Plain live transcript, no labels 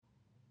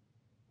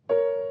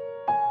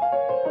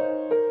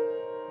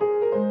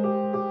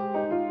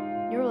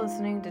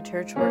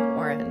Church Work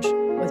Orange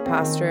with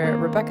Pastor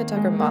Rebecca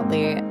Tucker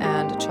Motley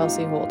and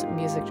Chelsea Holt,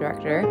 Music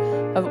Director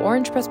of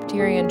Orange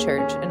Presbyterian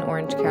Church in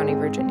Orange County,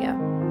 Virginia.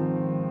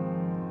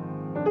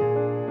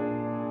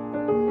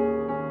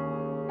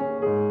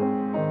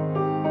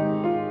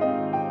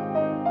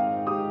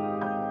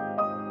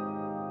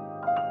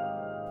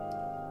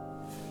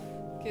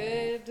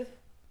 Good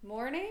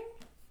morning,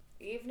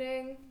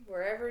 evening,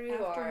 wherever you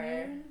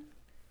afternoon.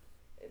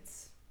 are.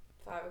 It's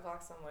 5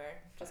 o'clock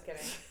somewhere. Just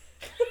kidding.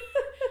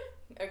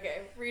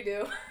 Okay,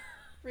 redo.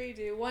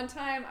 One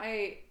time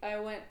I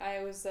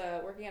was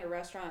working at a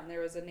restaurant and there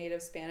was a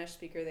native Spanish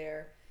speaker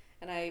there,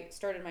 and I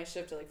started my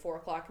shift at like 4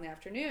 o'clock in the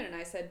afternoon, and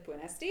I said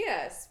buenos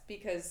dias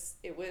because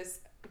it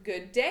was a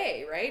good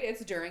day, right?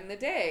 It's during the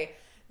day.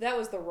 That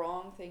was the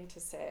wrong thing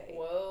to say.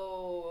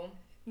 Whoa.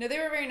 No, they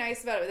were very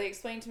nice about it. They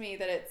explained to me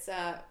that it's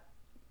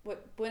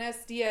what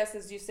buenos dias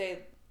is, you say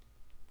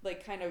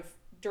like kind of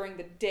during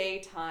the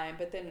daytime,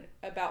 but then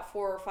about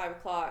 4 or 5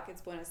 o'clock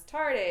it's buenas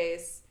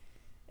tardes,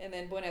 and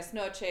then buenas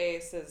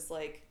noches is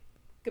like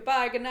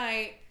goodbye, good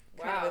night,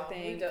 kind of a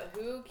thing.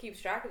 Who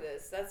keeps track of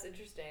this? That's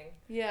interesting.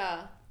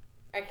 Yeah.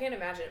 I can't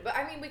imagine. But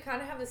I mean, we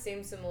kind of have the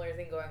same similar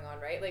thing going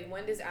on, right? Like,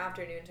 when does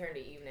afternoon turn to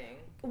evening?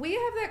 We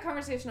have that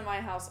conversation in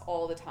my house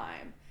all the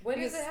time. When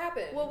does it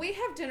happen? Well, we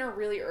have dinner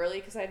really early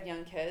because I have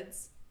young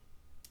kids.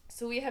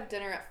 So we have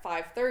dinner at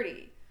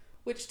 5:30,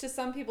 which to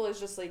some people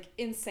is just like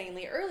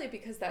insanely early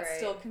because that's Right.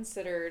 still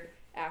considered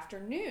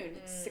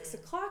afternoon. 6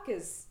 o'clock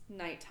is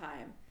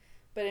nighttime.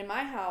 But in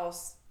my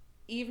house,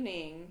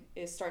 evening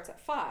starts at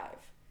 5.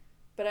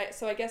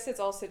 So I guess it's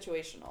all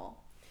situational.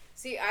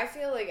 See, I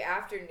feel like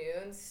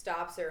afternoon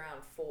stops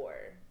around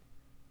 4.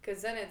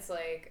 Because then it's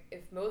like,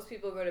 if most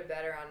people go to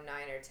bed around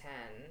 9 or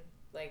 10,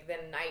 like,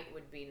 then night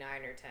would be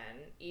 9 or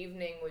 10.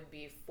 Evening would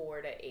be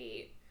 4 to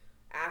 8.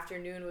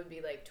 Afternoon would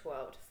be like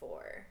 12 to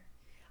 4.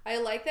 I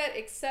like that,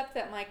 except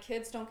that my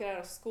kids don't get out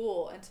of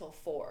school until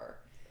 4.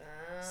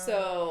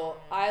 So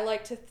I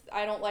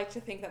don't like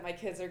to think that my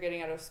kids are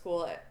getting out of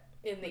school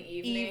in the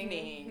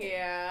evening.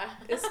 Yeah.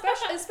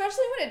 especially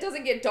when it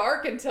doesn't get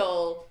dark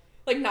until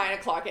like 9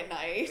 o'clock at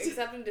night.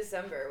 Except in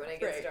December when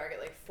it gets dark at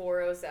like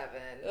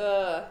 4:07.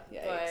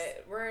 Yikes.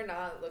 But we're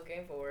not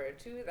looking forward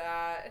to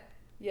that.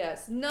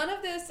 Yes. None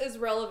of this is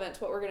relevant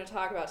to what we're going to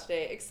talk about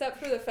today, except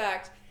for the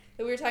fact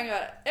that we were talking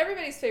about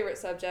everybody's favorite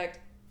subject,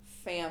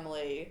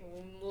 family.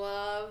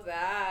 Love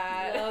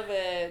that. Love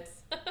it.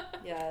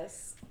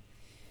 Yes.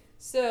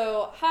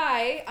 So,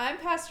 hi, I'm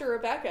Pastor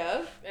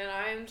Rebecca. And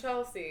I'm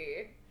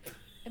Chelsea.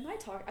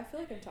 I feel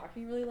like I'm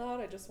talking really loud.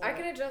 I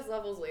can adjust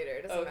levels later.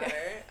 It doesn't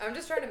matter. I'm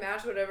just trying to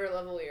match whatever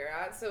level you're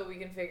at so we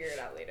can figure it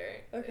out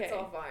later. Okay. It's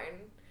all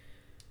fine.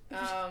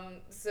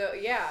 So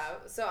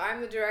I'm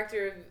the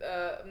director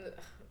of,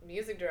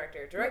 music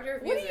director. Director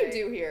of music. What do you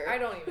do here? I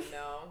don't even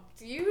know.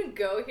 Do you even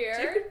go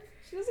here?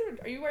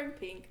 Are you wearing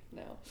pink?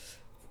 No.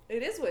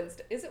 It is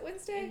Wednesday. Is it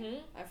Wednesday? Mm-hmm.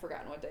 I've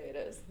forgotten what day it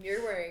is.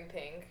 You're wearing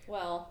pink.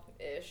 Well,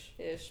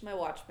 Ish. My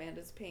watch band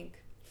is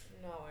pink.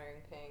 I'm not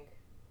wearing pink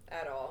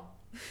at all.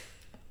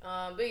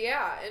 But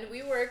yeah, and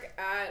we work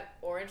at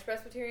Orange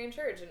Presbyterian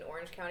Church in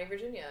Orange County,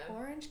 Virginia.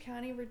 Orange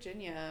County,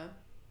 Virginia.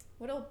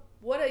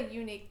 What a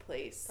unique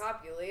place.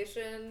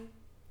 Population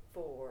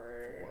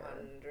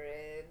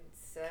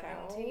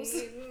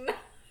 417.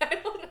 I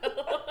don't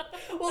know.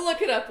 We'll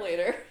look it up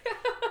later.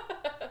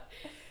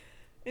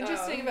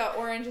 Interesting about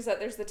Orange is that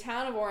there's the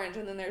town of Orange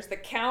and then there's the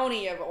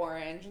county of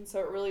Orange, and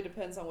so it really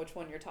depends on which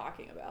one you're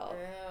talking about.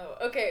 Oh,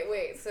 okay,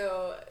 wait.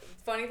 So,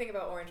 funny thing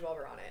about Orange while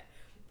we're on it.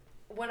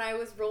 When I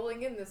was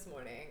rolling in this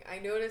morning, I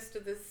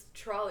noticed this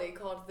trolley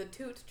called the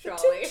Toot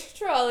Trolley. The Toot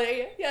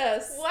Trolley,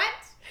 yes.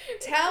 What?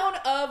 Town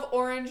of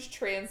Orange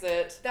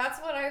Transit. That's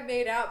what I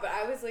made out, but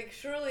I was like,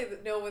 surely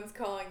no one's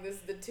calling this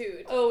the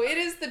Toot. Oh, it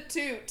is the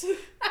Toot.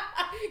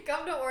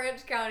 Come to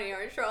Orange County,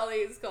 our trolley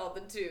is called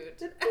the Toot.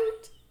 The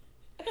Toot.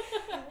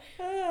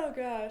 Oh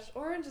gosh,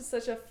 Orange is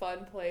such a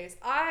fun place.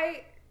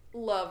 I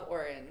love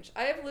Orange.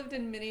 I have lived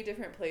in many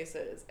different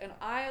places, and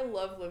I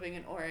love living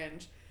in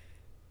Orange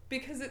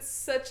because it's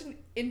such an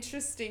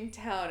interesting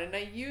town, and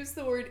I use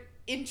the word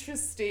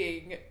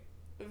interesting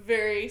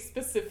very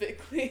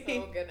specifically.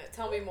 Oh goodness,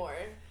 tell me more.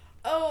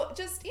 Oh,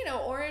 just,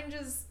 Orange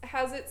it's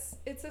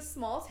a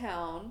small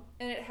town,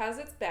 and it has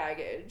its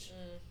baggage.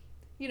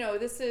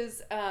 This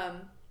is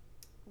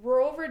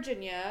rural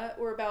Virginia.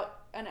 We're about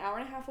an hour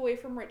and a half away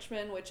from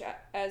Richmond, which,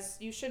 as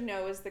you should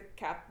know, was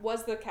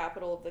the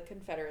capital of the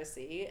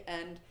Confederacy.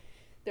 And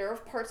there are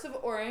parts of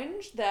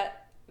Orange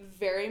that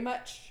very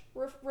much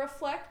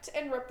reflect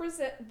and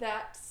represent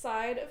that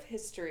side of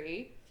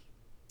history.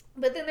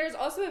 But then there's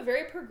also a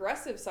very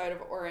progressive side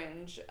of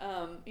Orange.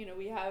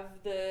 We have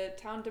the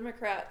town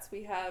Democrats.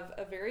 We have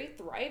a very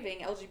thriving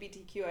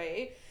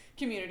LGBTQIA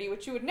community,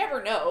 which you would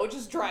never know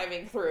just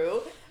driving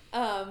through.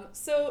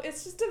 So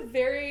it's just a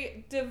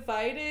very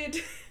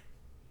divided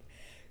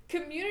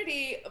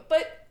community,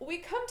 but we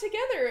come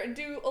together and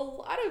do a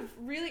lot of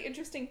really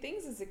interesting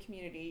things as a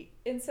community.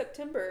 In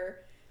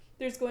September,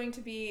 there's going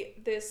to be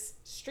this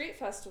street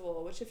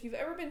festival, which if you've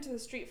ever been to the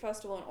street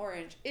festival in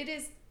Orange, it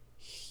is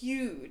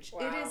huge.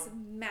 Wow. It is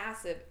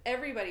massive.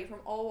 Everybody from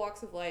all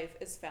walks of life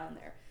is found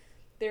there.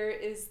 There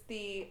is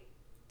the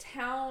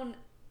town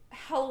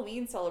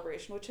Halloween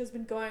celebration, which has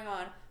been going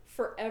on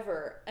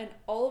forever, and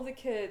all of the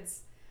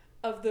kids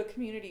of the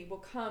community will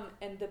come,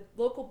 and the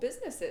local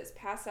businesses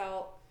pass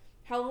out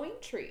Halloween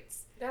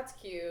treats. That's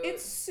cute.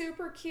 It's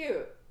super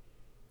cute.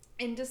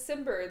 In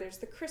December, there's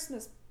the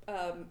Christmas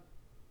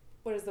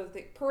what is the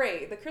thing?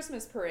 Parade, the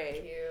Christmas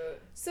parade.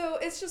 Cute. So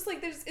it's just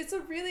like it's a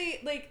really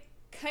like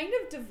kind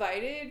of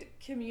divided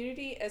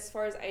community as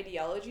far as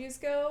ideologies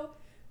go,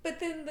 but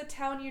then the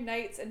town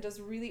unites and does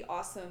really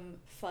awesome,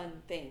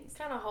 fun things.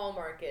 Kind of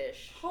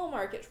Hallmark-ish.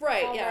 Hallmark-ish,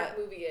 right? Hallmark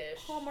movie-ish.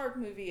 Hallmark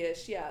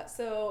movie-ish, yeah.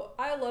 So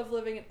I love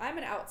living. I'm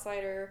an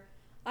outsider.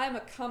 I'm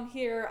a come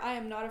here. I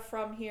am not a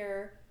from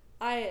here.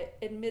 I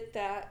admit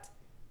that,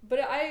 but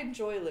I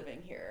enjoy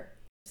living here.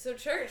 So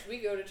church, we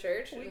go to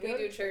church, and we go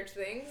do to church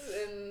things,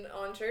 and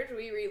on church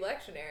we read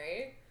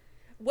lectionary.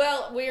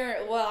 Well,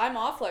 I'm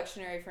off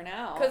lectionary for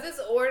now. Because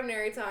it's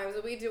ordinary times,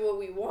 and we do what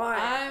we want.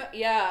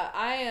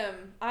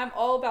 I'm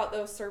all about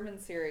those sermon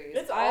series.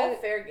 It's all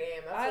fair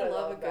game. That's I what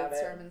love a about good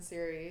it. sermon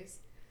series.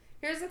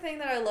 Here's the thing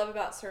that I love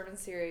about sermon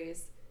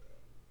series.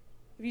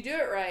 If you do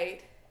it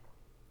right,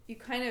 you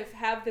kind of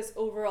have this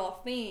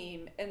overall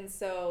theme, and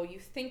so you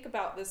think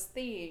about this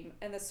theme,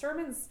 and the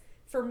sermons,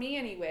 for me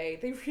anyway,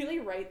 they really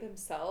write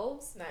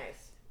themselves.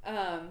 Nice.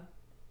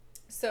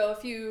 So a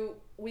few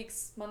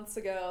months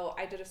ago,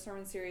 I did a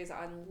sermon series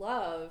on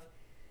love,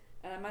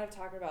 and I might have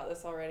talked about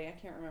this already. I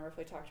can't remember if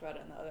we talked about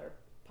it in the other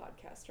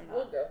podcast or not.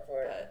 We'll go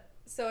for it.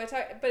 So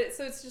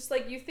it's just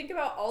like you think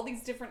about all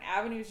these different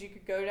avenues you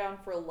could go down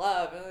for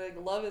love, and like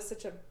love is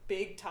such a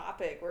big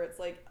topic where it's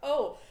like,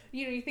 oh,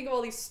 you think of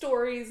all these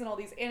stories and all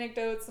these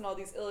anecdotes and all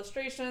these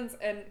illustrations,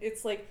 and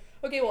it's like,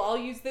 okay, well, I'll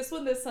use this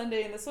one this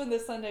Sunday and this one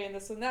this Sunday and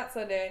this one that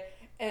Sunday,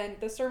 and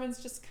the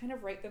sermons just kind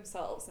of write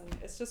themselves, and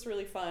it's just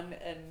really fun,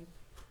 and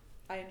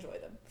I enjoy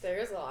them. There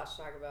is a lot to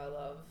talk about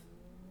love.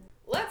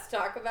 Let's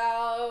talk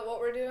about what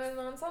we're doing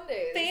on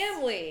Sundays.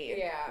 Family.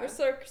 Yeah.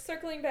 We're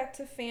circling back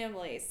to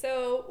family.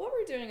 So what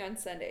we're doing on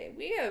Sunday,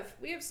 we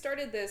have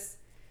started this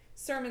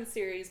sermon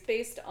series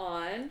based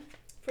on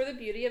For the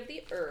Beauty of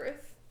the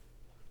Earth,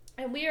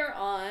 and we are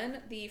on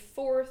the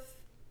 4th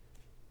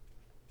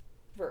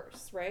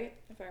verse, right?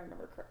 If I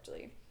remember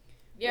correctly.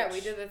 Yeah, we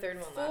did the third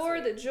one last For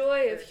week. the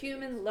joy of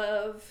human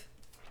love,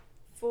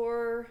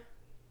 for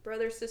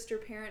brother, sister,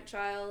 parent,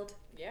 child.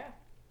 Yeah.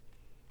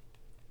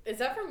 Is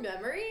that from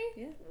memory?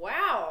 Yeah.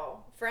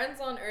 Wow.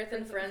 Friends on earth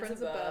and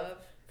friends above.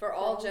 For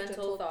all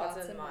gentle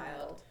thoughts and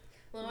mild.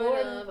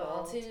 Lord of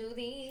all, to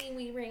thee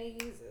we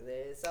raise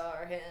this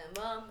our hymn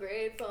of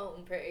grateful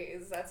and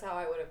praise. That's how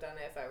I would have done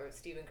it if I were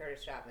Stephen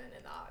Curtis Chapman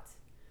in the odds.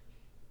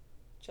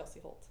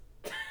 Chelsea Holt.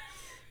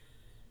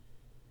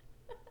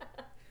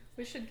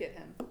 We should get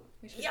him.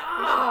 We should get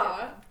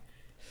Yeah! him.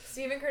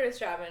 Stephen Curtis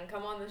Chapman,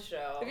 come on the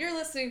show. If you're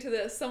listening to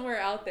this somewhere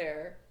out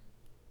there,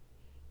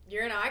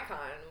 You're an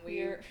icon.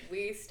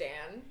 We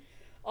stand.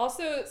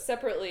 also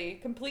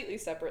completely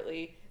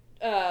separately,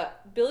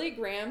 Billy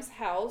Graham's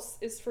house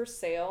is for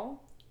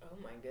sale. Oh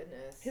my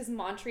goodness. His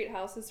Montreat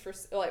house is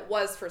it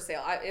was for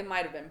sale. It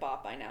might have been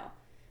bought by now,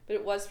 but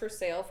it was for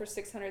sale for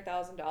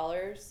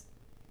 $600,000.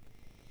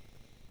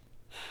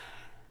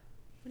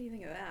 What do you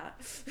think of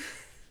that?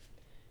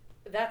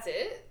 That's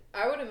it?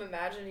 I would have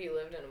imagined he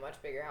lived in a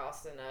much bigger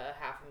house than a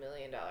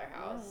 $500,000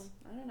 house.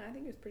 I don't know. I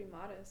think he was pretty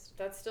modest.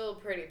 That's still a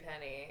pretty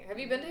penny. Have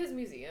you been to his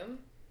museum?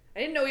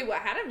 I didn't know he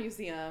had a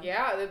museum.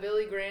 Yeah, the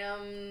Billy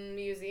Graham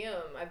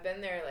Museum. I've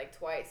been there like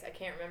twice. I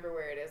can't remember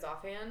where it is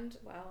offhand.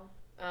 Wow.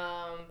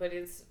 But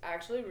it's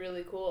actually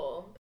really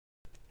cool.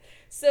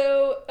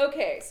 So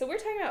we're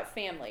talking about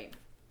family.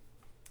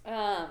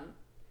 And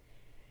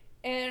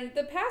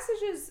the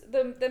passages,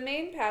 the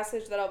main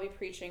passage that I'll be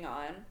preaching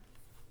on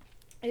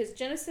is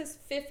Genesis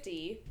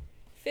 50,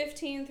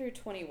 15 through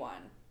 21.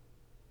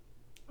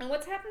 And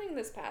what's happening in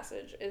this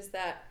passage is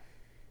that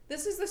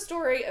this is the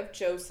story of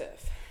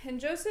Joseph. And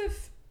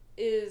Joseph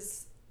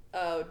is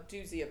a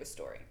doozy of a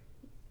story.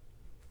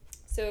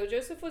 So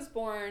Joseph was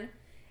born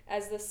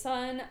as the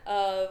son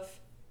of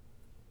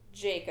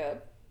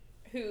Jacob,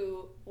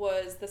 who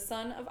was the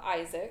son of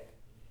Isaac,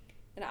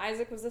 and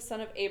Isaac was the son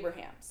of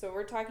Abraham. So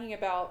we're talking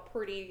about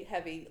pretty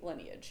heavy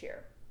lineage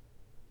here.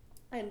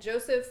 And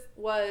Joseph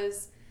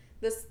was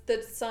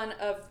the son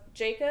of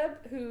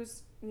Jacob,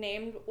 whose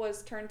name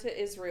was turned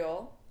to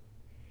Israel,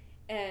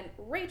 and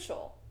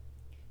Rachel.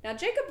 Now,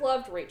 Jacob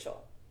loved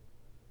Rachel,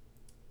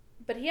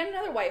 but he had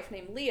another wife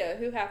named Leah,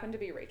 who happened to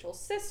be Rachel's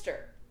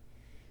sister.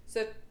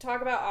 So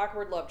talk about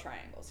awkward love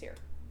triangles here.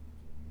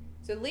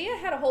 So Leah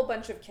had a whole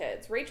bunch of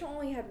kids. Rachel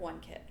only had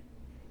one kid.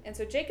 And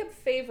so Jacob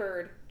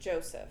favored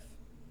Joseph,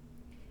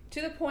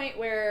 to the point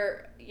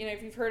where,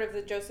 if you've heard of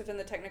the Joseph in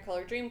the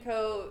Technicolor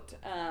Dreamcoat,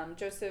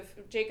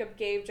 Jacob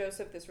gave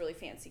Joseph this really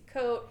fancy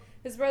coat.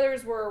 His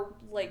brothers were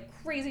like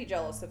crazy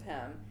jealous of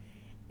him.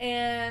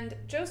 And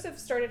Joseph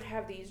started to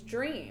have these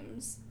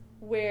dreams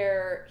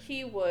where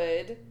he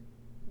would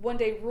one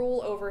day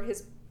rule over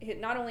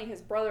not only his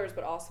brothers,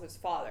 but also his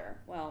father.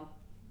 Well,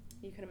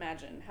 You can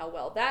imagine how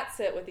well that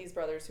sit with these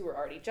brothers who were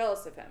already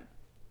jealous of him.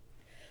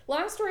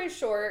 Long story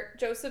short,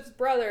 Joseph's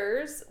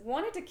brothers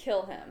wanted to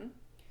kill him,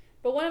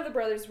 but one of the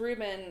brothers,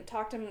 Reuben,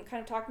 talked him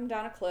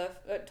down a cliff,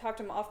 talked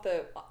him off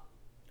the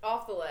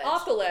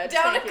ledge.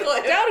 Down a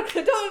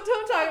cliff.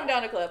 Don't talk him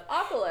down a cliff.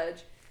 Off the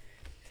ledge.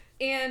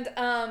 And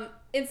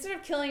instead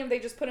of killing him, they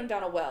just put him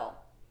down a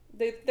well.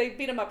 They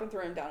beat him up and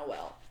threw him down a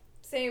well.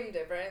 Same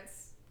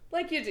difference.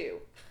 Like you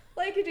do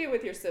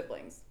with your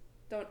siblings.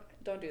 Don't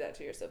do that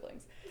to your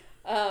siblings.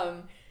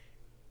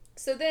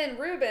 So then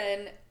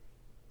Reuben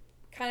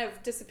kind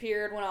of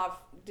disappeared, went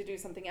off to do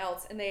something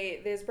else, and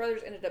his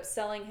brothers ended up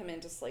selling him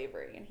into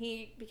slavery, and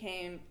he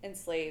became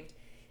enslaved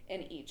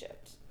in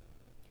Egypt.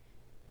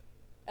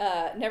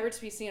 Never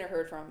to be seen or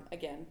heard from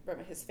again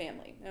from his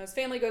family. Now his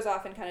family goes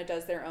off and kind of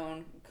does their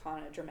own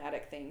kind of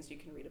dramatic things. You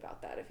can read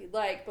about that if you'd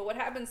like. But what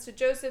happens to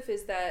Joseph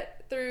is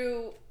that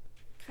through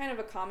kind of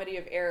a comedy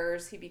of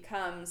errors, he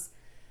becomes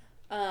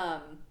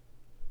an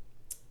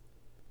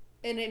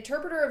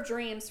interpreter of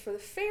dreams for the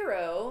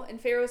Pharaoh, and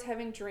Pharaoh's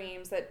having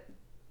dreams that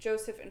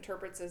Joseph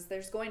interprets as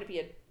there's going to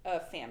be a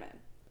famine.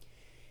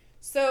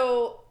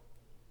 So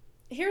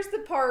here's the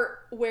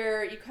part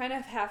where you kind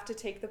of have to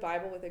take the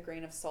Bible with a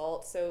grain of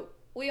salt. So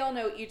we all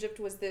know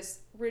Egypt was this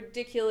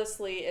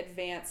ridiculously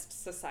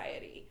advanced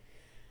society.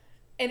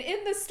 And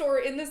in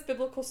this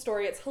biblical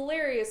story, it's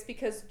hilarious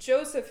because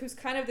Joseph, who's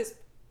kind of this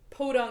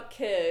podunk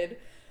kid,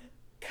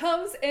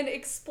 comes and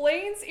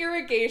explains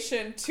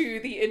irrigation to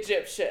the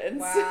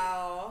Egyptians.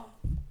 Wow.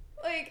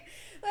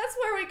 That's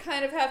where we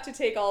kind of have to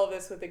take all of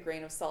this with a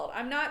grain of salt.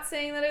 I'm not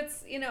saying that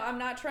it's, I'm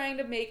not trying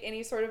to make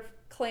any sort of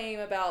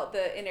claim about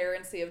the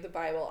inerrancy of the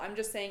Bible. I'm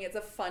just saying it's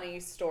a funny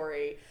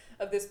story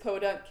of this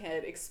podunk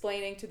kid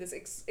explaining to this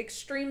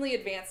extremely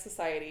advanced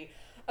society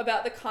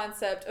about the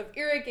concept of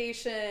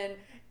irrigation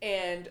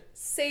and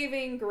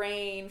saving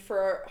grain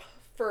for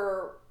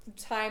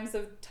times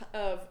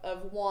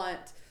of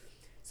want.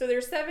 So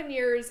there's 7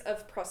 years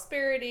of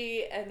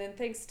prosperity, and then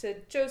thanks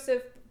to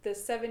Joseph, the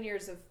 7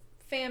 years of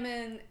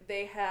famine,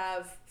 they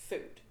have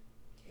food.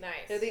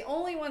 Nice. They're the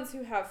only ones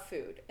who have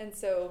food. And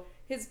so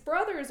his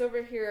brothers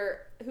over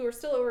here, who are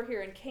still over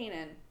here in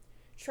Canaan,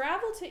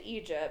 travel to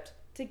Egypt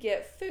to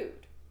get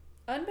food.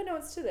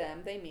 Unbeknownst to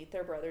them, they meet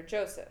their brother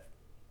Joseph.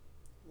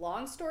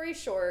 Long story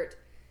short,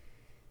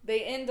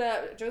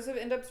 Joseph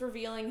ends up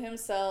revealing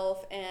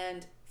himself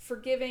and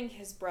forgiving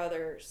his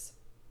brothers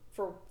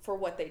for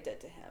what they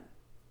did to him.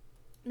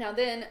 Now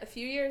then, a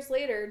few years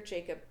later,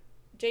 Jacob,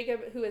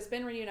 who has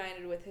been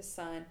reunited with his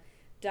son,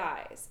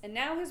 dies. And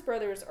now his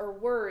brothers are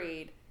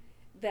worried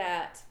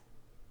that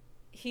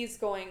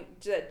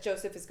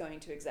Joseph is going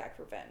to exact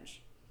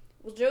revenge.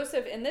 Well,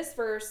 Joseph, in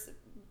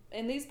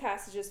these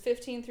passages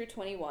 15 through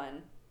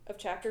 21 of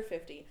chapter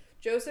 50,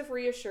 Joseph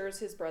reassures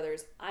his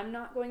brothers, I'm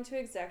not going to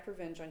exact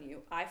revenge on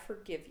you. I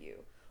forgive you.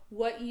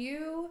 What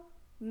you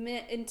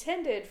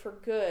intended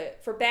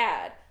for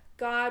bad,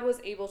 God was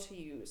able to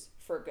use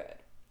for good.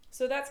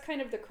 So that's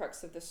kind of the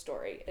crux of the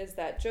story, is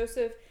that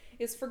Joseph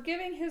is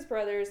forgiving his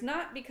brothers,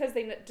 not because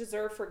they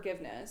deserve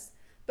forgiveness,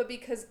 but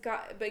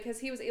because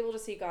he was able to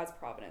see God's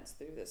providence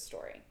through this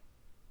story,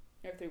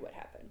 or through what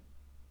happened.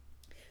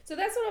 So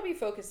that's what I'll be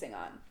focusing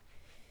on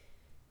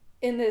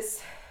in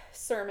this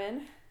sermon.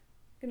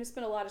 I'm going to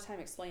spend a lot of time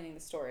explaining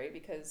the story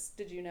because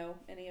did you know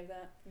any of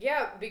that?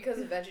 Yeah, because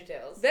of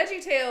VeggieTales.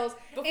 VeggieTales.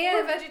 Before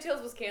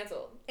VeggieTales was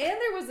canceled. And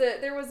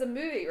there was a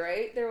movie,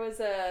 right? There was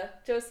a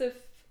Joseph,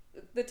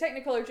 the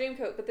Technicolor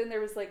Dreamcoat, but then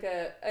there was like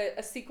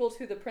a sequel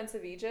to The Prince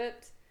of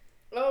Egypt.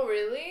 Oh,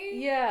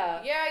 really?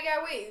 Yeah.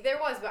 Yeah, wait, there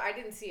was, but I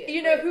didn't see it.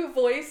 You know who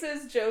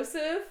voices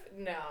Joseph?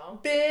 No.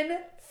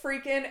 Ben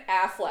freaking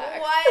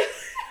Affleck. What?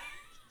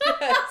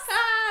 Yes.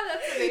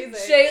 That's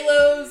amazing.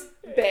 J-Lo's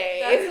bae.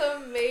 That's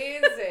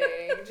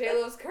amazing.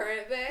 J-Lo's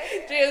current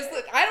bae?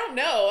 I don't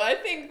know. I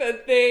think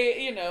that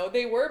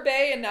they were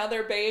bae and now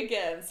they're bae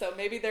again, so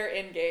maybe they're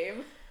in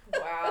game.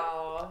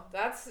 Wow.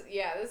 This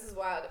is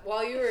wild.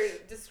 While you were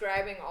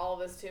describing all of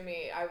this to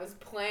me, I was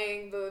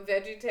playing the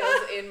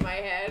VeggieTales in my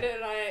head,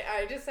 and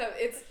I just have,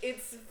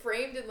 it's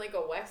framed in like a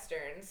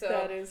Western, so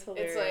that is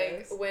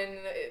hilarious. It's like when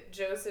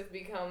Joseph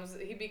becomes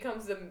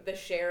the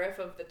sheriff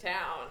of the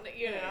town,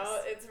 you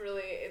know? It's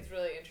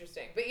really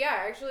interesting. But yeah,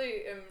 I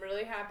actually am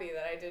really happy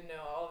that I did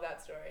know all of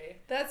that story.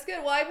 That's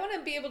good. Well, I want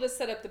to be able to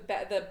set up the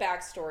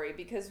backstory,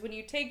 because when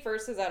you take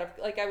verses out of,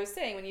 like I was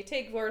saying, when you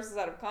take verses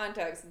out of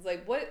context, it's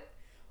like,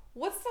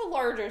 what's the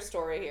larger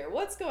story here?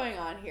 What's going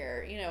on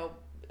here?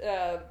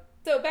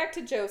 So back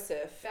to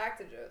Joseph.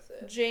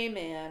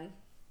 J-Man.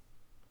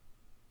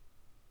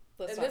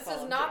 And this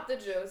is not the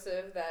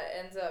Joseph that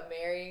ends up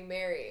marrying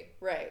Mary.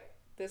 Right.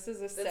 This is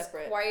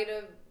separate.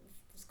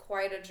 It's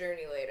quite a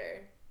journey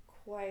later.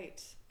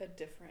 Quite a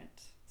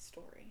different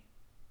story.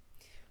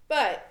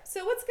 But,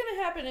 so what's going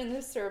to happen in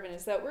this sermon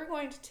is that we're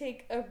going to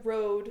take a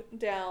road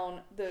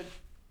down the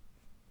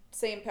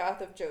same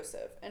path of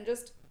Joseph and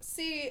just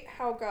see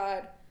how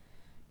God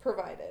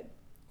provided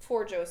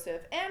for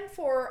Joseph and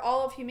for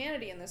all of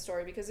humanity in this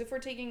story. Because if we're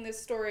taking this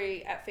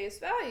story at face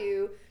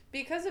value,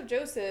 because of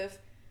Joseph,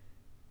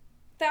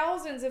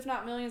 thousands, if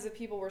not millions of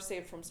people were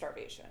saved from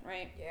starvation,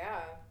 right?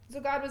 Yeah. So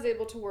God was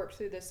able to work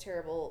through this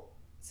terrible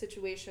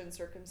situation,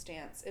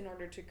 circumstance, in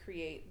order to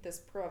create this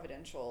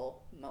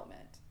providential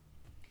moment.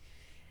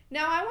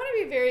 Now, I want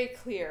to be very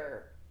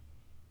clear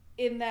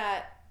in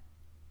that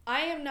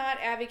I am not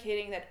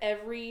advocating that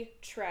every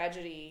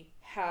tragedy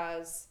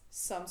has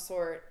some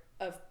sort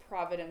of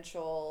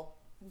providential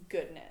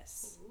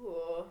goodness.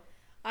 Ooh.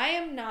 I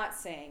am not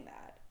saying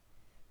that.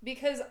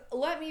 Because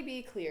let me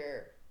be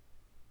clear,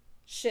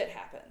 shit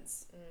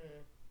happens.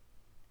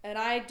 And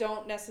I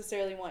don't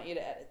necessarily want you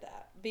to edit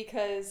that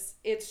because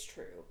it's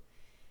true.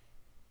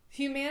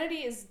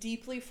 Humanity is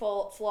deeply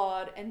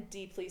flawed and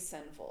deeply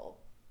sinful.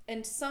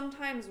 And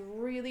sometimes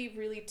really,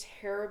 really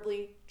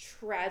terribly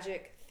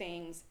tragic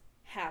things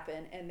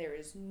happen and there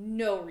is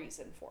no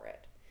reason for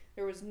it.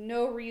 There was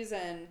no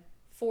reason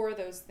for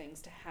those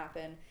things to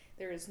happen.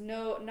 There is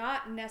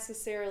not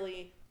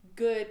necessarily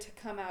good to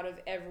come out of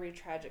every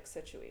tragic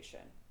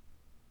situation.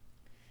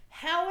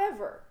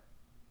 However,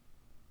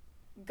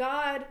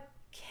 God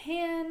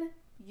can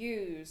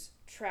use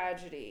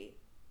tragedy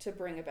to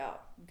bring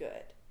about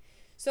good.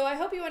 So I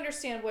hope you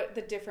understand what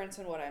the difference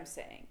in what I'm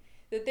saying.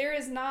 That there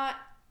is not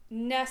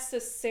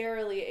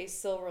necessarily a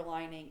silver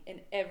lining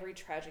in every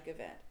tragic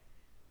event.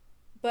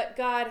 But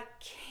God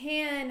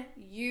can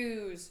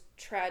use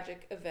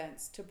tragic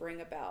events to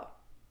bring about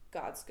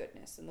God's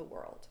goodness in the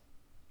world.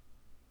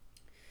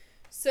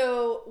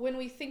 So when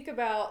we think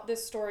about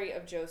this story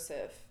of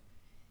Joseph,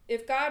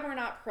 if God were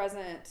not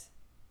present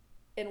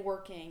and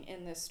working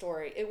in this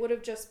story, it would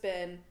have just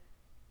been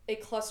a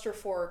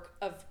clusterfork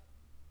of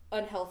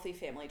unhealthy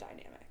family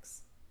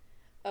dynamics,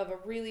 of a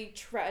really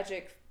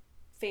tragic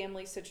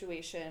family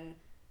situation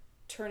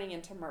turning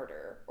into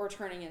murder or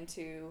turning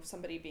into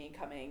somebody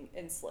becoming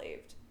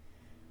enslaved.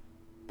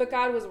 But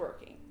God was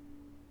working.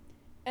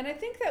 And I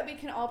think that we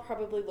can all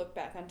probably look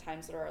back on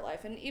times in our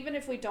life, and even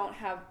if we don't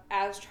have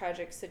as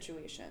tragic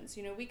situations,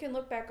 we can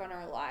look back on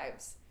our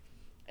lives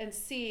and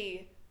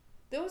see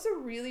that was a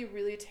really,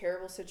 really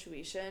terrible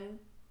situation,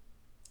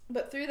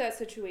 but through that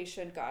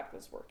situation, God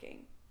was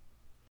working.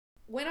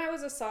 When I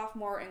was a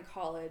sophomore in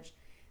college,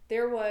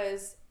 there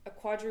was a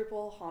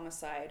quadruple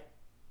homicide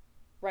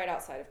right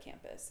outside of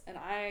campus, and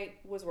I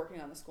was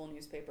working on the school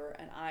newspaper,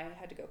 and I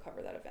had to go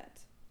cover that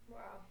event. Wow.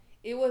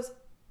 It was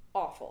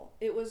awful.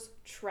 It was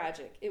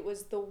tragic. It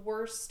was the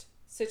worst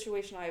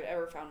situation I've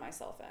ever found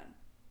myself in.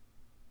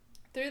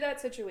 Through that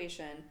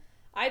situation,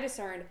 I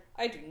discerned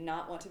I do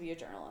not want to be a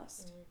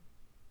journalist.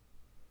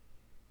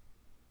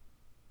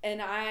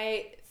 And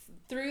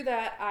through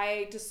that,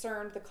 I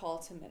discerned the call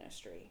to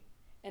ministry.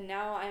 And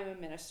now I am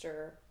a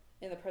minister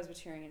in the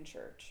Presbyterian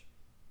Church.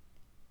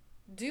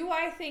 Do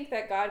I think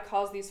that God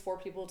caused these 4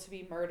 people to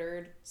be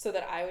murdered so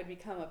that I would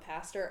become a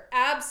pastor?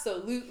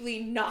 Absolutely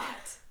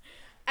not.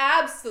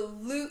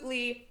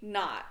 Absolutely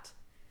not.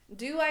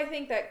 Do I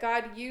think that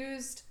God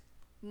used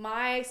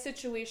my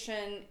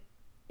situation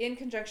in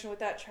conjunction with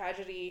that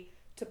tragedy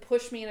to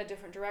push me in a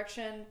different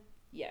direction?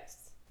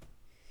 Yes.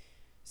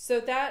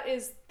 So that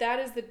is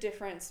the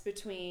difference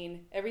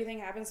between everything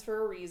happens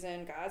for a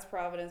reason, God's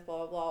providence, blah,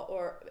 blah, blah,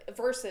 or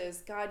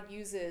versus God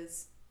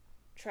uses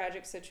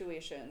tragic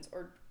situations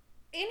or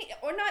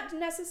not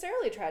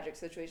necessarily tragic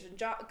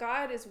situations.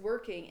 God is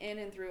working in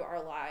and through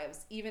our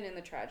lives, even in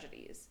the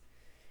tragedies.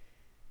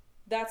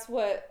 That's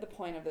what the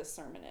point of this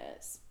sermon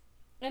is.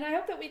 And I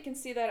hope that we can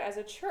see that as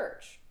a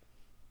church.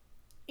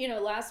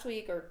 Last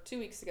week or 2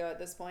 weeks ago at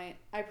this point,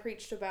 I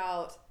preached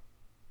about,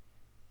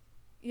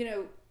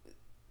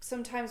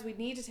 sometimes we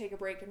need to take a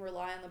break and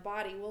rely on the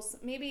body. Well,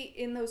 maybe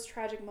in those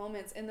tragic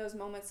moments, in those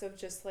moments of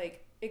just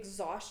like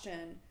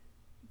exhaustion,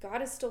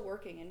 God is still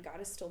working and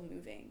God is still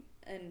moving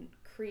and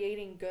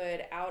creating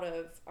good out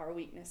of our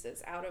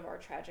weaknesses, out of our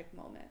tragic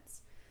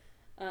moments.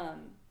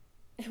 And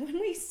when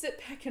we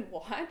sit back and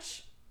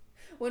watch,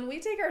 when we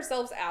take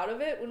ourselves out of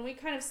it, when we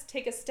kind of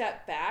take a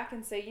step back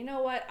and say, you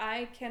know what,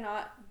 I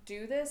cannot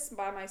do this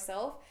by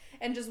myself,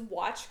 and just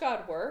watch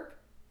God work,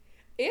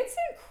 it's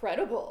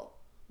incredible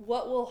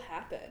what will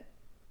happen.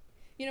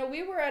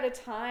 We were at a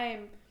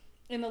time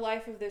in the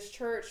life of this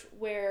church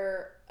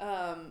where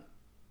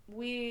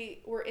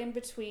we were in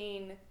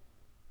between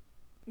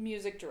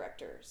music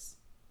directors.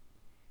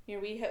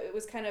 It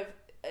was kind of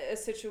a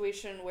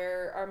situation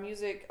where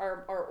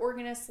our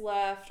organist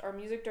left, our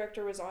music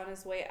director was on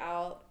his way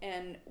out,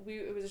 and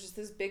it was just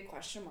this big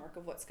question mark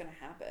of what's going to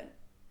happen.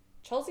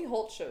 Chelsea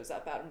Holt shows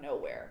up out of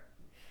nowhere.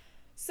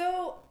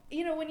 So,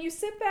 when you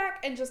sit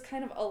back and just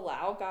kind of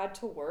allow God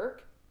to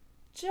work,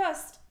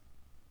 just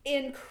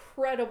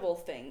incredible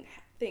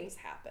things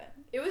happen.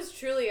 It was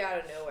truly out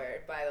of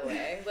nowhere, by the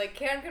way.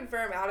 Can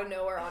confirm out of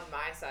nowhere on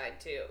my side,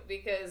 too.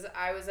 Because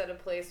I was at a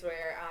place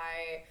where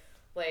I,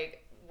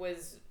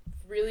 was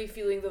really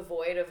feeling the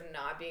void of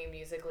not being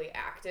musically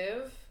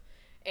active.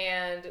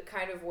 And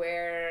kind of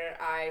where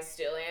I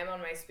still am on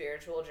my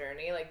spiritual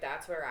journey.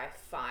 That's where I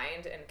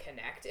find and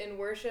connect in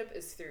worship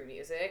is through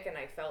music. And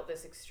I felt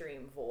this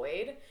extreme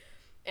void.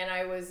 And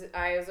I was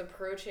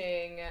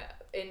approaching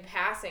in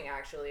passing,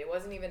 actually. It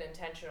wasn't even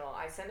intentional.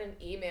 I sent an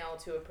email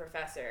to a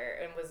professor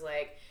and was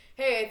like,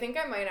 hey, I think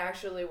I might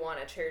actually want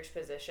a church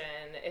position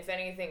if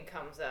anything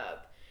comes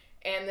up.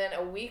 And then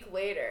a week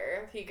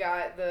later, he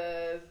got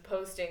the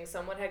posting.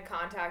 Someone had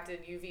contacted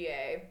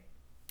UVA,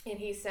 and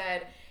he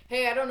said,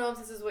 hey, I don't know if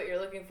this is what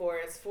you're looking for.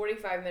 It's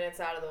 45 minutes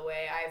out of the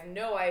way. I have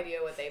no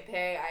idea what they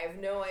pay. I have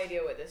no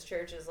idea what this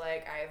church is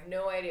like. I have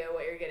no idea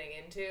what you're getting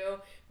into.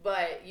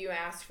 But you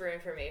asked for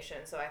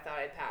information, so I thought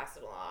I'd pass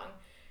it along.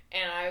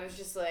 And I was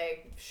just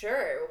like,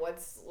 sure,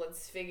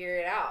 let's figure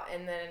it out.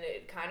 And then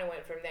it kind of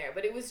went from there.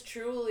 But it was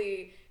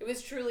truly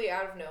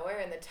out of nowhere.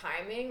 And the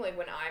timing, like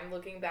when I'm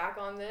looking back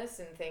on this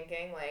and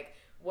thinking like,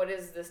 what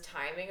is this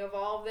timing of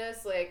all of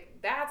this? Like,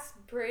 that's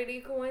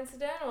pretty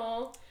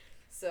coincidental.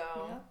 So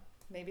Yeah.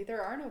 Maybe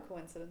there are no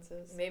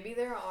coincidences. maybe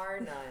there are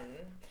none.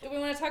 Do we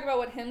want to talk about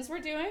what hymns we're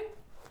doing?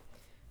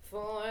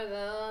 For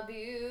the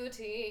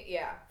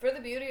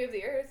beauty of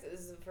the earth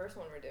is the first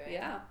one we're doing.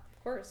 Yeah,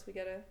 of course. We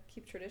gotta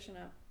keep tradition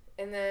up.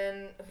 And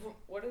then,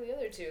 what are the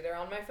other two? They're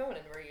on my phone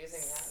and we're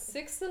using that.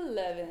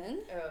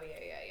 611, Oh,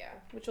 yeah.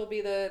 which will be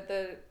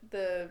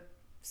the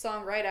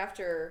song right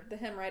after, the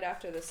hymn right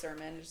after the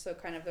sermon, just so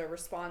kind of the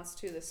response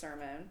to the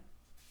sermon.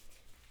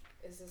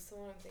 Is this the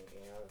one I'm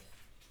thinking of?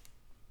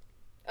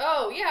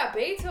 Oh, yeah,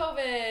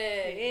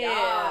 Beethoven!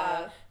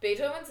 Yeah.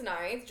 Beethoven's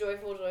Ninth,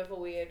 Joyful, Joyful,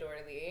 We Adore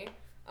Thee.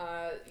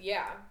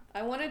 Yeah.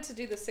 I wanted to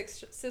do the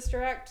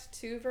Sister Act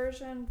 2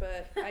 version,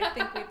 but I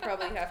think we'd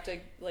probably have to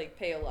like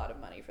pay a lot of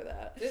money for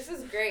that. This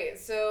is great.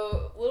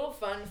 So, little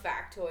fun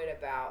factoid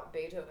about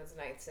Beethoven's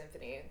Ninth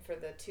Symphony for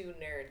the two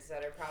nerds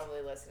that are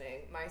probably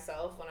listening.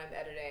 Myself, when I'm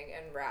editing,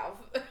 and Ralph.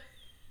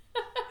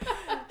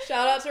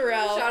 Shout out to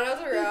Ralph. Shout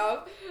out to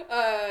Ralph.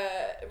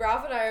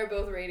 Ralph and I are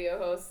both radio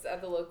hosts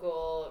at the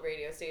local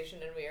radio station,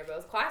 and we are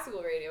both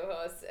classical radio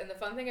hosts. And the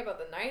fun thing about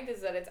the Ninth is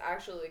that it's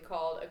actually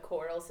called a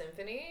choral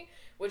symphony,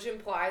 which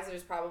implies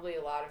there's probably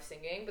a lot of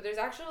singing, but there's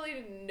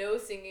actually no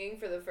singing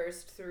for the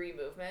first three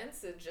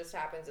movements. It just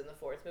happens in the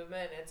fourth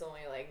movement, and it's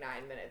only like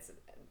 9 minutes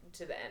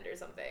to the end or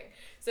something.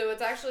 So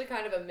it's actually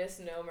kind of a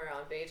misnomer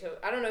on Beethoven.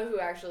 I don't know who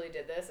actually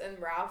did this, and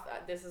Ralph,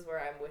 this is where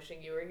I'm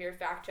wishing you were here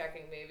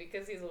fact-checking me,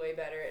 because he's way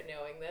better at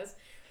knowing this.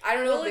 I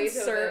don't know We'll if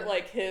Beethoven... insert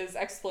like his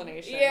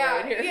explanation Yeah,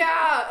 right here.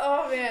 yeah.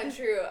 Oh man,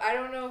 true. I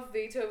don't know if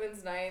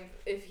Beethoven's Ninth,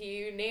 if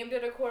he named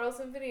it a choral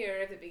symphony or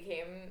if it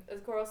became a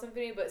choral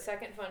symphony, but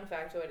second fun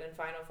factoid and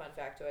final fun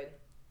factoid,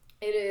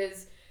 it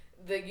is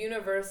the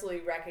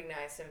universally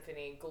recognized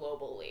symphony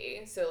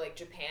globally. So like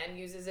Japan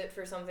uses it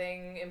for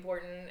something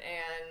important,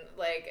 and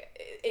like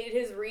it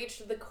has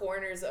reached the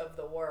corners of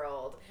the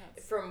world,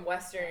 from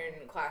Western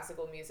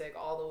classical music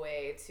all the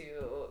way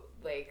to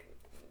like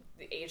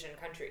the Asian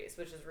countries,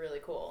 which is really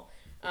cool.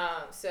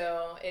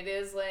 So it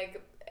is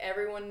like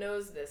everyone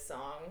knows this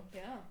song.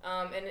 Yeah.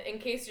 And in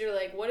case you're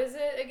like, what is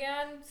it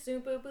again? It's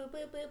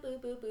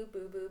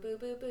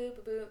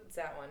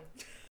that one.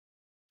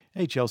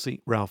 Hey,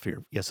 Chelsea, Ralph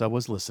here. Yes, I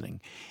was listening.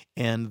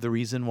 And the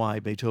reason why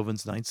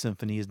Beethoven's Ninth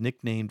Symphony is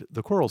nicknamed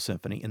the Choral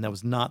Symphony, and that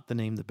was not the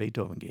name that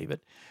Beethoven gave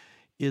it,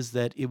 is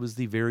that it was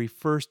the very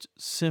first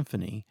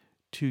symphony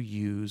to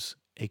use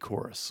a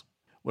chorus.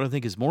 What I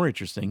think is more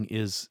interesting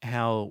is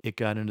how it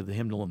got into the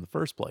hymnal in the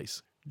first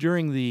place.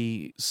 During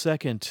the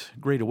Second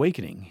Great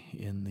Awakening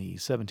in the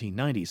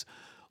 1790s,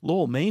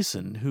 Lowell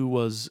Mason, who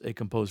was a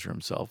composer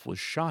himself, was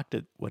shocked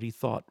at what he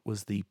thought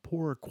was the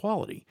poor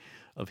quality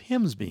of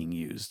hymns being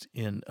used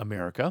in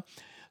America.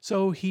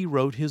 So he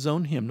wrote his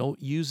own hymnal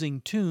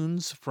using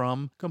tunes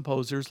from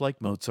composers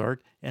like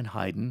Mozart and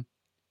Haydn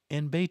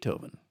and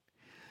Beethoven.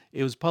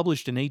 It was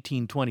published in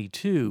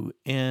 1822,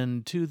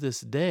 and to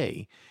this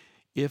day,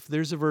 if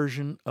there's a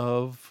version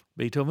of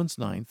Beethoven's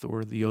Ninth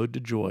or the Ode to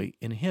Joy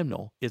in a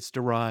hymnal, it's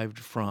derived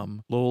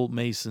from Lowell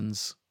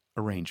Mason's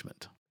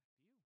arrangement.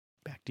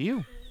 Back to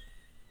you.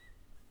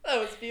 That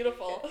was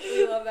beautiful.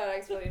 We love that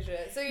explanation.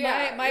 So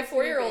yeah, my it's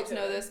 4-year-olds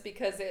know Beethoven. this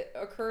because it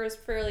occurs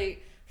fairly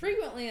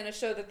frequently in a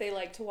show that they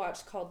like to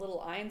watch called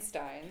Little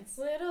Einsteins.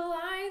 Little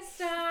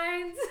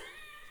Einsteins.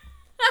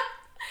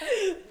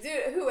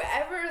 Dude,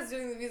 whoever is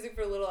doing the music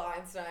for Little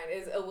Einstein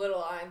is a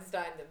Little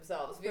Einstein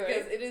themselves, because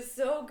Right. it is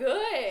so good.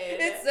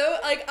 It's so,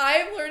 like,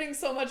 I'm learning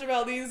so much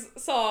about these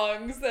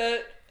songs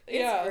that,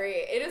 It's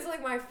great. It is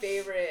like my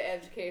favorite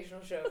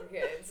educational show for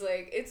kids.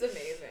 Like, it's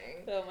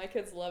amazing. Oh, my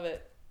kids love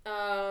it.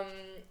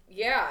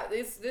 Yeah,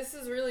 this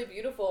is really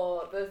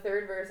beautiful. The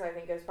third verse I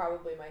think is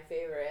probably my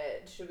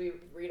favorite. Should we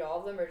read all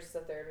of them or just the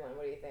third one?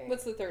 What do you think?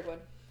 What's the third one?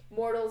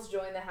 Mortals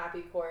join the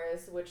happy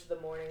chorus, which the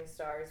morning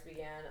stars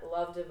began.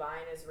 Love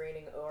divine is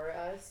reigning o'er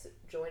us,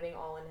 joining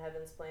all in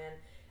heaven's plan.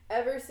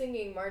 Ever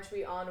singing, march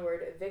we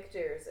onward,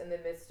 victors in the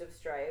midst of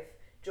strife.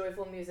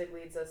 Joyful music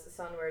leads us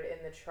sunward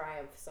in the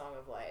triumph song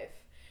of life.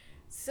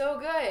 So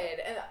good.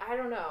 And I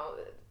don't know,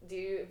 do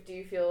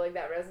you feel like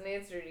that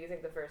resonates, or do you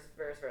think the first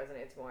verse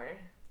resonates more?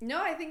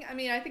 No, I think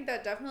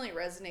that definitely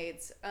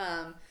resonates.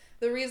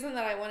 The reason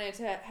that I wanted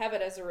to have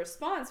it as a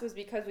response was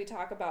because we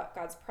talk about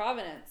God's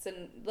providence,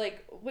 and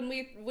like when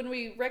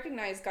we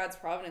recognize God's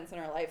providence in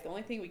our life, the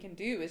only thing we can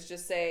do is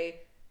just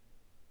say,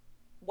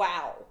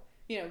 wow.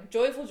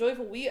 Joyful,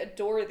 joyful, we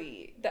adore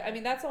thee. I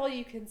mean, that's all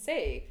you can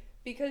say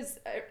because,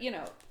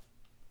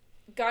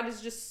 God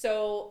is just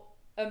so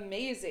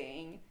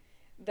amazing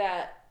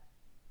that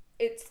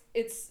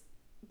it's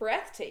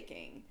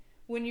breathtaking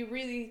when you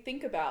really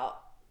think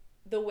about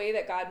the way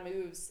that God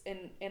moves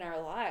in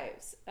our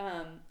lives.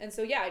 And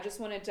so, yeah, I just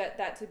wanted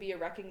that to be a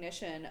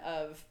recognition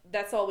of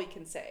that's all we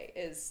can say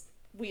is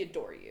we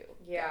adore you.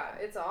 Yeah,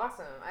 it's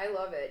awesome. I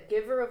love it.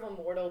 Giver of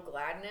immortal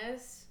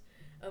gladness.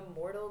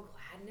 Immortal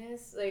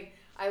gladness? Like,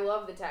 I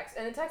love the text.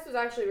 And the text was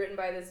actually written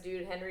by this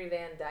dude, Henry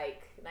Van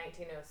Dyke,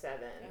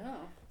 1907.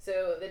 Oh.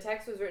 So the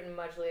text was written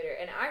much later.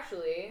 And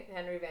actually,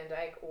 Henry Van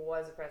Dyke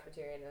was a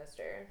Presbyterian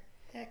minister.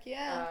 Heck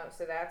yeah.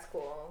 So that's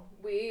cool.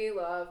 We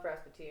love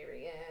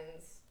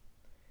Presbyterians.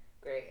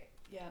 Great.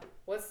 Yeah.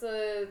 What's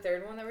the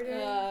third one that we're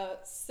doing?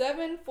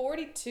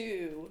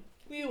 742.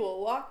 We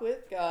will walk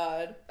with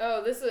God.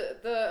 Oh, this is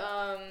but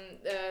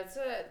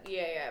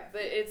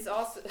it's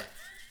also...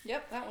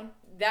 Yep, that one.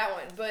 That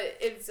one, but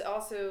it's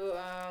also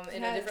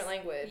in a different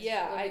language.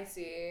 Yeah, Let me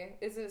see.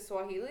 Is it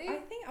Swahili? I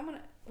think I'm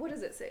gonna... What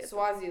does it say?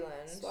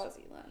 Swaziland.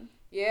 Swaziland.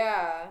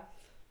 Yeah.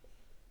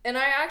 And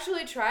I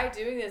actually tried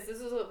doing this.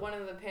 This was one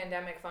of the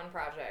pandemic fun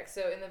projects.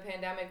 So in the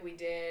pandemic, we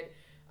did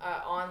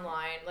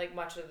online, like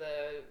much of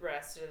the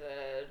rest of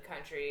the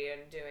country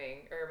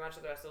much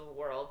of the rest of the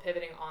world,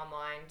 pivoting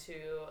online to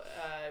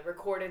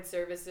recorded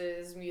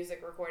services,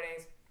 music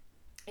recordings.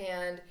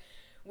 And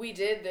we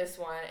did this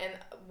one. And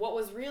what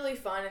was really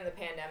fun in the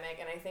pandemic,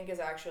 and I think is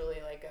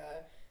actually like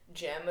a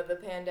gem of the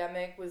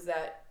pandemic, was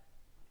that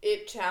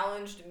it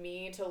challenged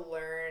me to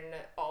learn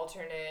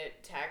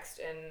alternate text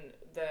and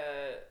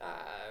the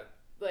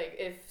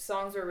if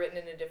songs were written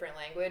in a different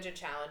language, it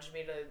challenged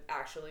me to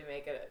actually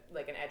make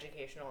an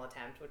educational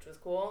attempt, which was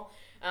cool.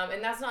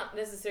 And that's not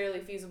necessarily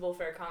feasible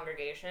for a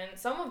congregation.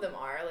 Some of them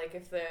are, like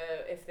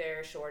if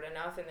they're short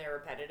enough and they're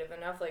repetitive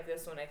enough, like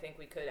this one, I think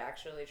we could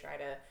actually try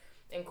to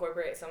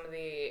incorporate some of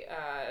the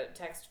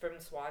text from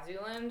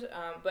Swaziland.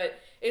 But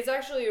it's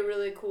actually a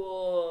really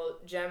cool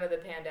gem of the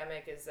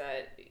pandemic is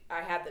that I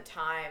had the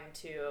time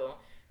to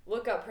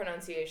look up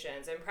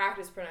pronunciations and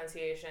practice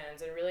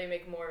pronunciations and really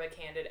make more of a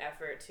candid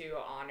effort to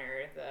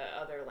honor the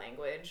other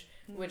language,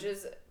 which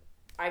is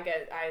I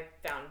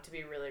found to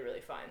be really, really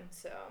fun.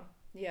 So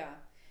yeah,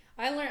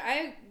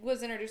 I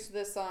was introduced to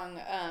this song.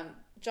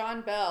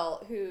 John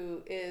Bell,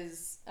 who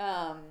is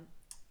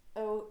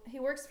he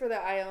works for the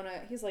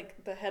Iona. He's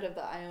like the head of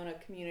the Iona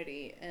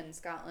community in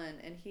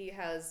Scotland, and he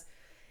has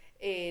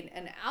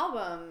an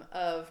album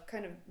of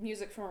kind of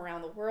music from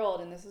around the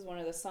world, and this is one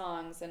of the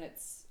songs, and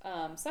it's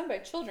sung by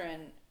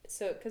children,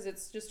 so because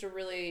it's just a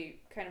really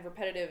kind of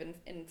repetitive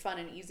and fun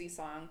and easy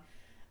song,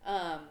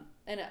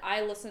 and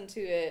I listen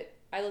to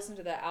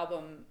the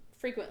album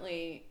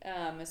frequently,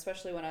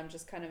 especially when I'm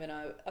just kind of in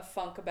a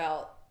funk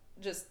about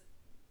just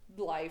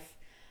life.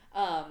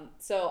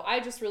 So I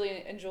just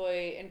really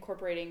enjoy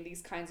incorporating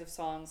these kinds of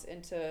songs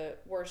into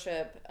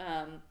worship.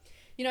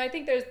 I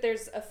think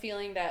there's a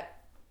feeling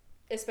that,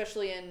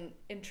 especially in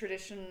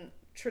traditional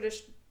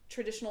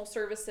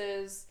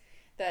services,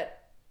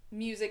 that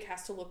music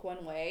has to look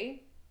one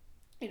way,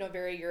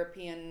 very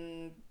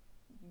European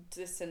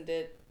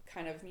descended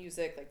kind of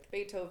music, like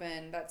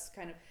Beethoven, that's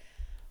kind of,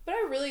 but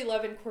I really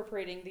love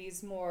incorporating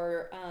these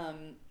more, I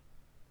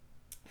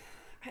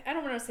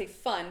don't want to say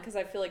fun, because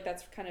I feel like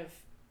that's kind of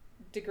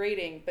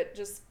degrading, but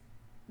just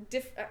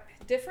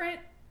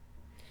different.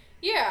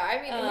 Yeah,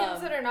 I mean,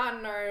 hymns that are not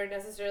in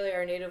necessarily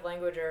our native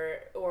language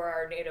or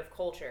our native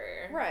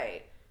culture.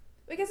 Right.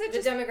 Because the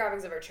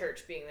demographics of our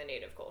church being the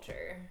native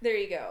culture. There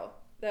you go.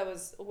 That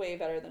was way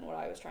better than what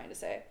I was trying to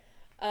say.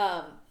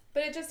 But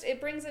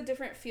it brings a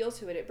different feel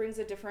to it. It brings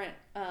a different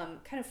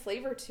kind of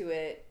flavor to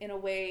it in a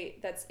way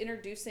that's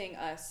introducing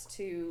us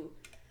to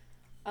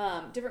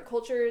different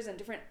cultures and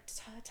different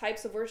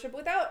types of worship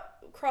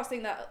without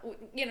crossing that,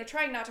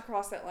 trying not to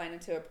cross that line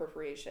into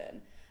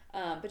appropriation.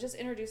 But just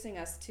introducing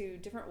us to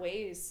different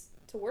ways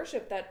to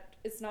worship that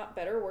it's not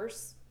better,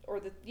 worse,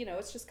 or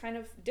it's just kind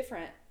of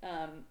different.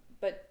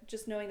 But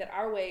just knowing that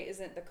our way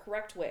isn't the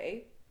correct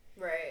way.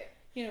 Right.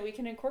 We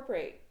can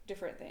incorporate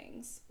different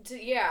things.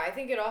 I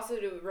think it also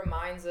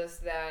reminds us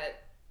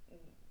that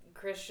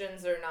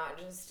Christians are not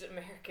just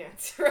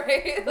Americans,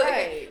 right?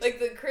 Right. Like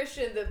the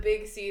Christian, the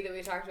big C that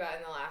we talked about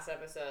in the last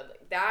episode,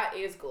 that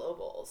is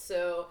global.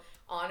 So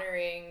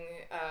honoring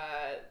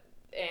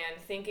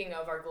and thinking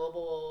of our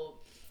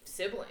global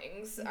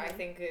siblings, I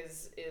think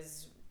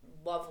is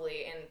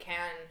lovely and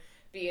can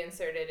be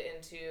inserted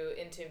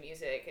into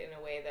music in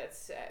a way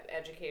that's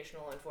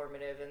educational,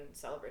 informative, and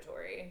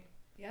celebratory.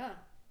 Yeah,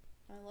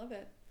 I love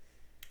it.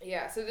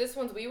 Yeah, so this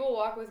one's "We will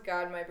walk with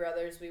God, my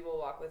brothers, we will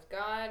walk with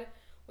God.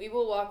 We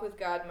will walk with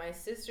God, my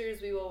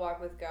sisters, we will walk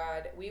with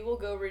God. We will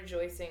go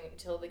rejoicing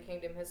till the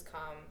kingdom has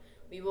come.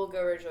 We will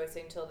go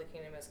rejoicing till the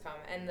kingdom has come."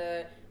 And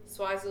the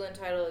Swaziland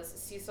title is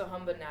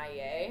Sisohamba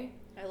Naye.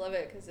 I love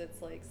it because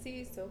it's like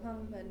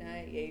Sisohamba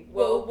Naye.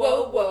 Whoa,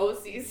 whoa, whoa,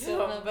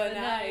 Sisohamba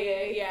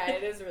Naye. Yeah,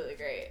 it is really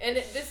great. And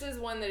this is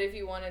one that if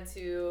you wanted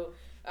to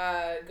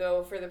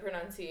go for the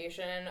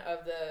pronunciation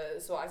of the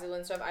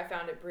Swaziland stuff, I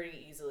found it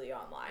pretty easily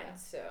online. Yeah.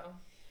 So,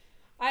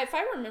 if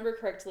I remember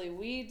correctly,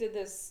 we did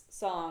this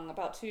song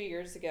about 2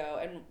 years ago,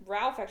 and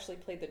Ralph actually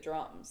played the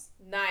drums.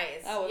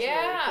 nice. That was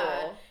yeah.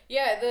 really cool.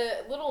 Yeah,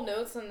 the little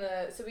notes on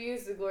so we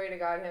use the Glory to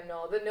God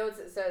hymnal. The notes,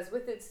 it says,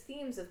 with its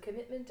themes of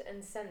commitment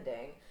and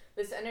sending,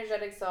 this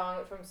energetic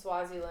song from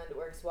Swaziland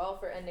works well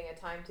for ending a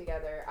time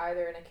together,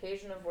 either an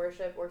occasion of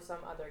worship or some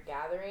other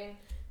gathering.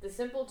 The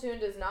simple tune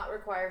does not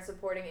require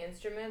supporting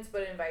instruments,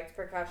 but invites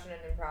percussion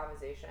and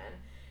improvisation.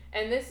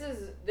 And this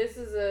is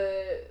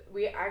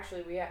we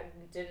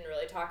didn't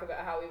really talk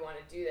about how we want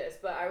to do this,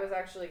 but I was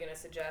actually going to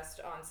suggest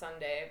on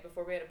Sunday,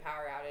 before we had a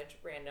power outage,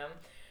 random,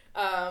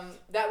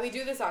 that we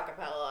do this a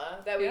cappella,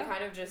 that we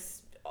kind of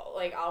just,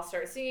 like, I'll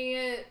start singing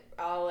it,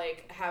 I'll,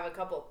 like, have a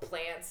couple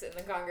plants in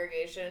the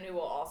congregation who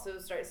will also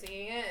start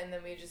singing it, and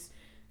then we just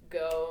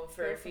go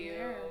for a few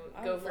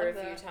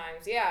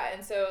times. Yeah,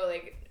 and so,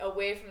 like,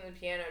 away from the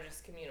piano,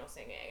 just communal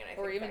singing. And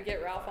I Or think even that get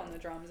could be Ralph fun. on the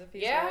drums if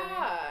he's Yeah, ready.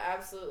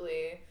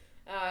 absolutely.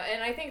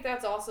 And I think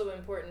that's also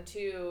important,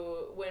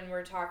 too, when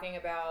we're talking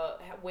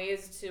about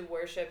ways to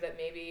worship that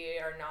maybe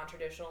are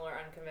non-traditional or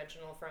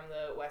unconventional from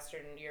the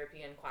Western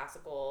European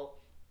classical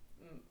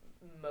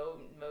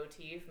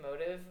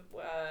motive,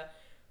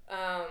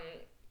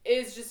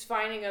 is just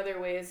finding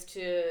other ways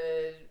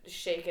to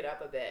shake it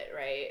up a bit,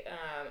 right?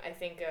 I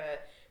think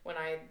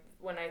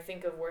when I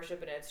think of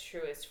worship in its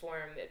truest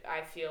form,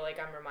 I feel like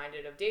I'm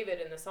reminded of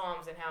David in the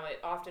Psalms and how it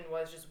often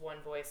was just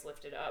one voice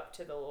lifted up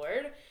to the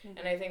Lord. Mm-hmm.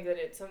 And I think that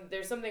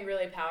there's something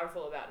really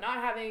powerful about not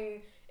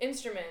having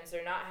instruments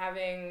or not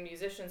having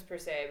musicians per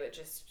se, but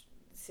just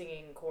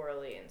singing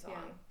chorally in song.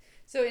 Yeah.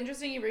 So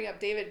interesting you bring up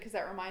David, because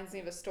that reminds me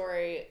of a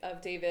story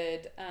of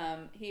David.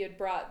 He had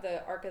brought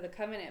the Ark of the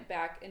Covenant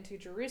back into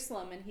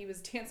Jerusalem, and he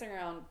was dancing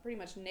around pretty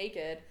much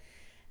naked.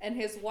 And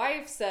his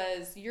wife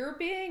says, "You're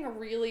being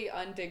really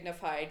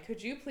undignified.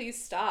 Could you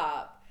please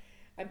stop?"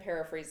 I'm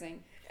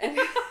paraphrasing. And,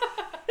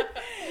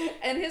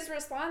 and his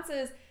response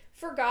is,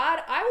 "For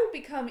God, I will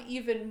become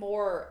even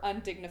more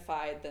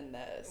undignified than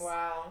this."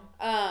 Wow.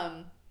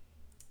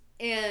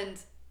 And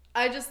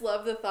I just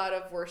love the thought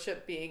of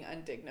worship being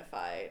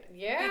undignified.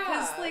 Yeah.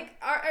 Because, like,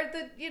 our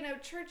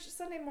church,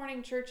 Sunday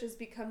morning church has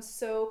become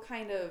so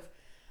kind of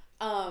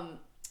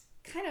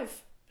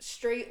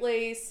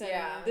straight-laced,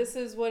 and this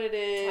is what it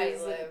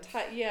is. Tight-lipped.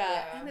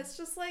 And it's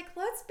just like,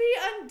 let's be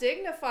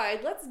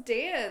undignified. Let's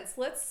dance.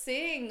 Let's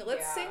sing.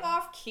 Let's sing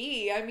off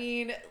key. I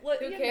mean,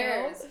 who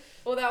cares?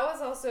 Well, that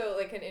was also,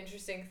 like, an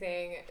interesting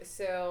thing.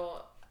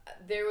 So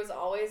there was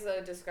always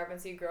a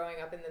discrepancy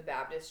growing up in the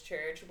Baptist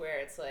church where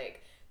it's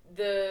like,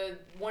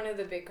 one of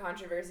the big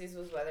controversies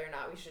was whether or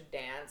not we should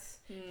dance.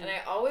 And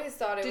I always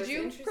thought it was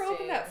interesting. Did you grow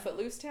up in that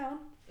Footloose town?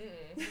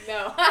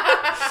 No.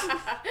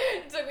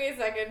 It took me a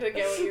second to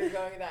get what you were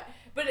going with that.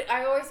 But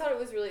I always thought it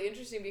was really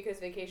interesting because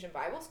Vacation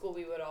Bible School,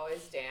 we would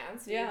always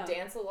dance. We would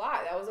dance a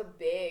lot. That was a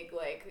big,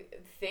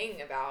 like,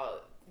 thing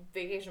about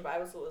Vacation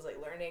Bible School, was,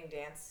 like, learning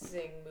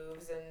dancing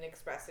moves and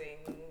expressing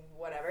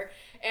whatever.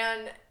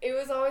 And it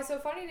was always so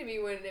funny to me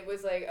when it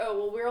was like, oh,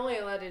 well, we're only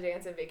allowed to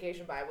dance in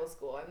Vacation Bible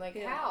School. I'm like,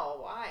 how?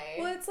 Why?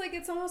 Well,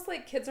 it's almost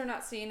like kids are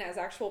not seen as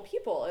actual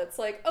people. It's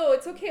like, oh,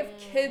 it's okay if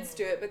kids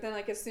do it, but then,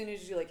 like, as soon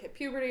as you, like, hit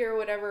puberty or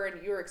whatever,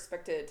 and you're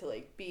expected to,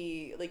 like,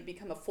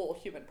 become a full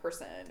human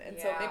person. And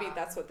so maybe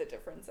that's what the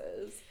difference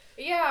is.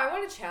 Yeah, I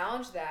want to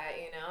challenge that,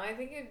 you know? I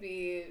think it'd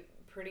be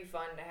pretty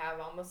fun to have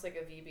almost like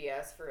a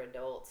VBS for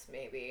adults,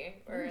 maybe,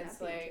 where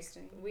it's like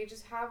we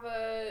just have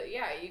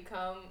you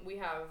come, we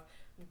have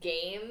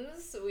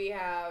games, we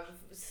have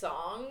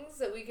songs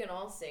that we can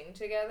all sing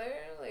together.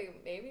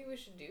 Like, maybe we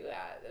should do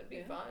that. That'd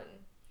be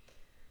fun.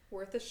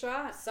 Worth a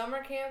shot.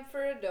 Summer camp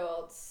for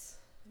adults.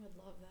 I would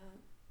love that.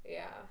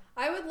 Yeah.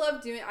 I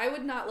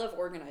would not love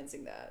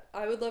organizing that.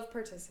 I would love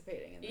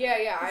participating in that.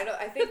 Yeah.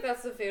 I think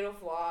that's the fatal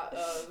flaw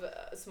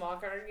of small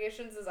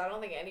congregations, is I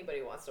don't think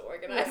anybody wants to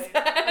organize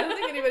that. I don't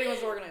think anybody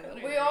wants to organize that.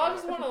 We all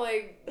just want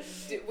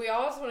to, we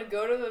all just want to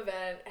go to the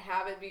event,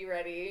 have it be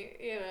ready,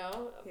 you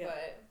know? Yeah.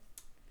 But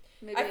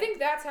maybe I think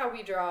that's how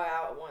we draw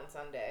out one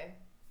Sunday.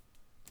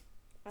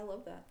 I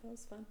love that. That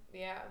was fun.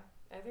 Yeah,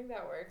 I think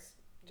that works.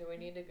 Do we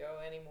need to go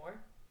anymore?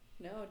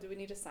 No. Do we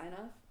need to sign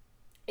off?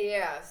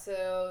 Yeah,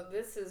 so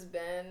this has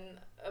been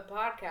a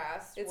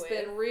podcast. It's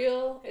been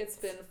real. It's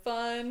been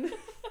fun.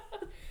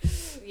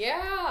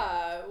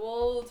 Yeah,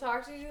 we'll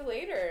talk to you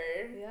later.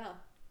 Yeah.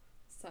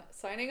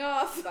 Signing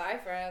off. Bye,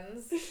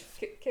 friends.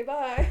 Okay,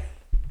 bye.